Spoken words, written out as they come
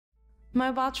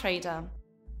Mobile Trader.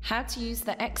 How to use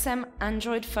the XM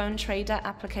Android phone trader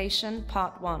application,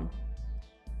 Part 1.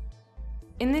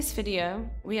 In this video,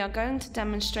 we are going to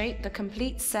demonstrate the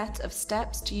complete set of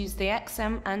steps to use the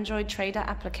XM Android trader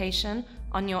application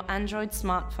on your Android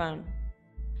smartphone.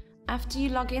 After you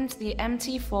log into the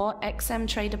MT4 XM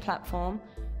Trader platform,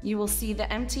 you will see the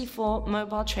MT4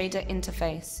 Mobile Trader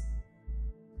interface.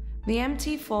 The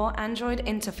MT4 Android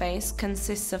interface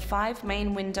consists of 5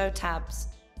 main window tabs: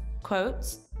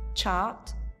 Quotes,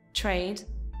 Chart, Trade,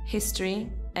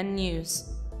 History, and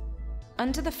News.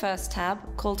 Under the first tab,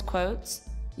 called Quotes,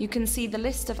 you can see the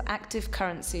list of active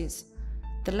currencies.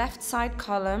 The left side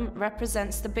column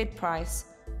represents the bid price,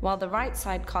 while the right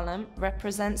side column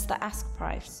represents the ask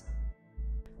price.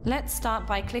 Let's start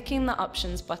by clicking the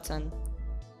Options button.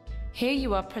 Here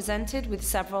you are presented with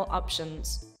several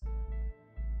options.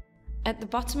 At the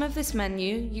bottom of this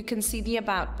menu, you can see the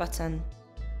About button.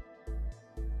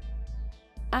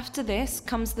 After this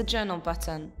comes the Journal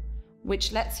button,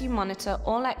 which lets you monitor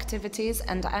all activities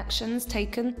and actions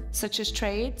taken, such as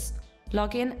trades,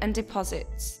 login, and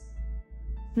deposits.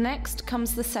 Next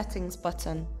comes the Settings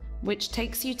button, which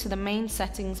takes you to the main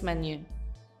settings menu.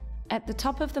 At the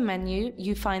top of the menu,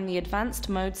 you find the Advanced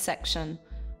Mode section,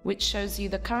 which shows you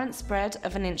the current spread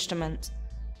of an instrument,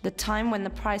 the time when the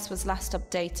price was last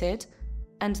updated,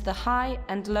 and the high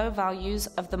and low values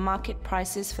of the market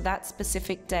prices for that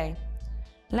specific day.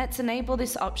 Let's enable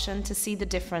this option to see the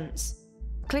difference.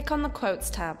 Click on the Quotes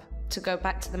tab to go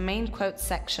back to the main Quotes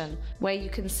section, where you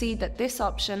can see that this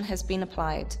option has been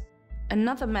applied.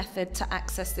 Another method to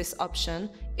access this option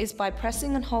is by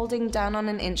pressing and holding down on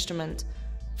an instrument.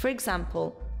 For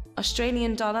example,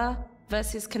 Australian dollar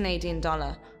versus Canadian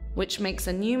dollar, which makes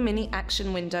a new mini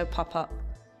action window pop up.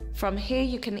 From here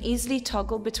you can easily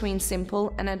toggle between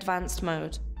simple and advanced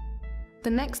mode. The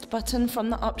next button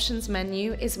from the Options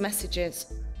menu is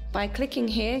Messages. By clicking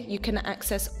here, you can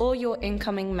access all your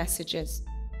incoming messages.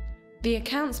 The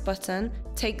Accounts button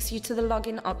takes you to the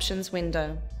Login Options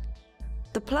window.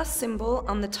 The plus symbol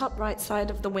on the top right side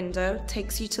of the window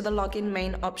takes you to the Login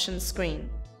Main Options screen.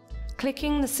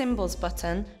 Clicking the Symbols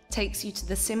button takes you to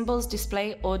the Symbols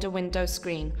Display Order window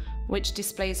screen, which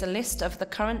displays a list of the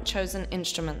current chosen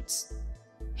instruments.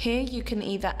 Here you can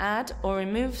either add or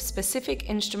remove specific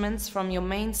instruments from your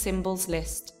main symbols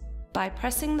list. By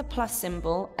pressing the plus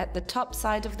symbol at the top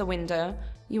side of the window,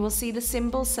 you will see the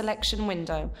Symbol Selection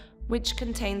window, which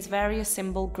contains various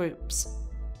symbol groups.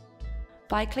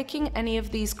 By clicking any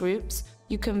of these groups,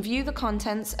 you can view the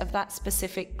contents of that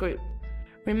specific group.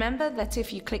 Remember that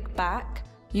if you click back,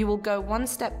 you will go one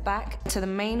step back to the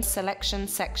main selection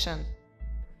section.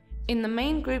 In the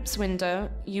Main Groups window,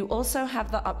 you also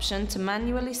have the option to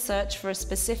manually search for a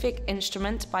specific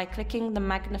instrument by clicking the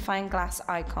magnifying glass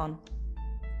icon.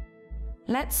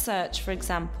 Let's search, for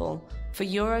example, for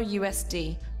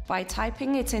Euro/USD by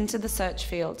typing it into the search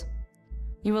field.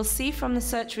 You will see from the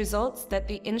search results that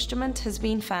the instrument has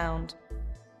been found.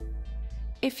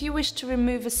 If you wish to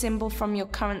remove a symbol from your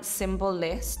current symbol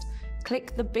list,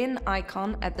 click the bin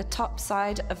icon at the top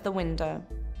side of the window.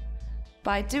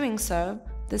 By doing so,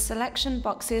 the selection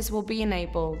boxes will be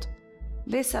enabled.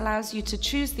 This allows you to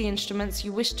choose the instruments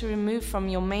you wish to remove from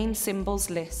your main symbols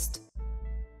list.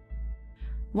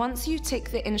 Once you tick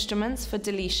the instruments for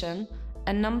deletion,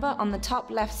 a number on the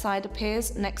top left side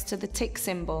appears next to the tick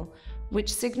symbol,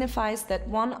 which signifies that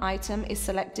one item is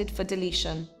selected for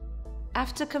deletion.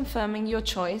 After confirming your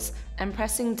choice and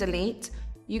pressing delete,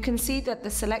 you can see that the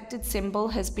selected symbol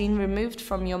has been removed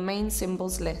from your main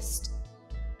symbols list.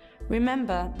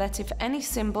 Remember that if any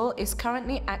symbol is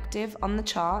currently active on the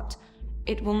chart,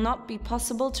 it will not be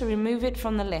possible to remove it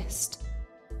from the list.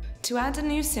 To add a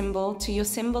new symbol to your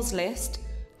symbols list,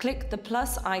 click the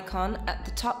plus icon at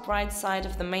the top right side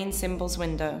of the main symbols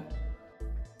window.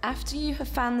 After you have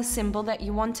found the symbol that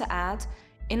you want to add,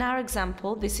 in our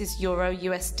example this is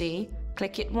Euro/USD,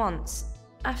 click it once.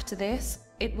 After this,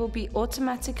 it will be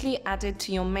automatically added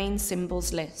to your main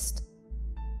symbols list.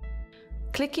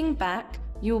 Clicking back,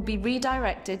 you will be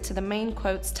redirected to the Main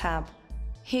Quotes tab.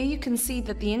 Here you can see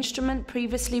that the instrument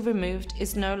previously removed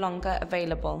is no longer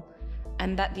available,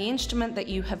 and that the instrument that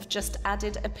you have just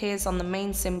added appears on the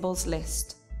main symbols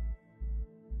list.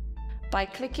 By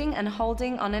clicking and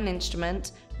holding on an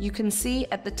instrument, you can see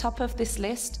at the top of this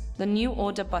list the New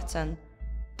Order button.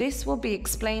 This will be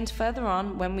explained further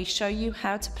on when we show you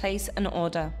how to place an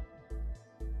order.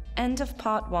 End of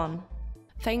Part 1.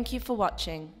 Thank you for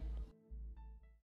watching.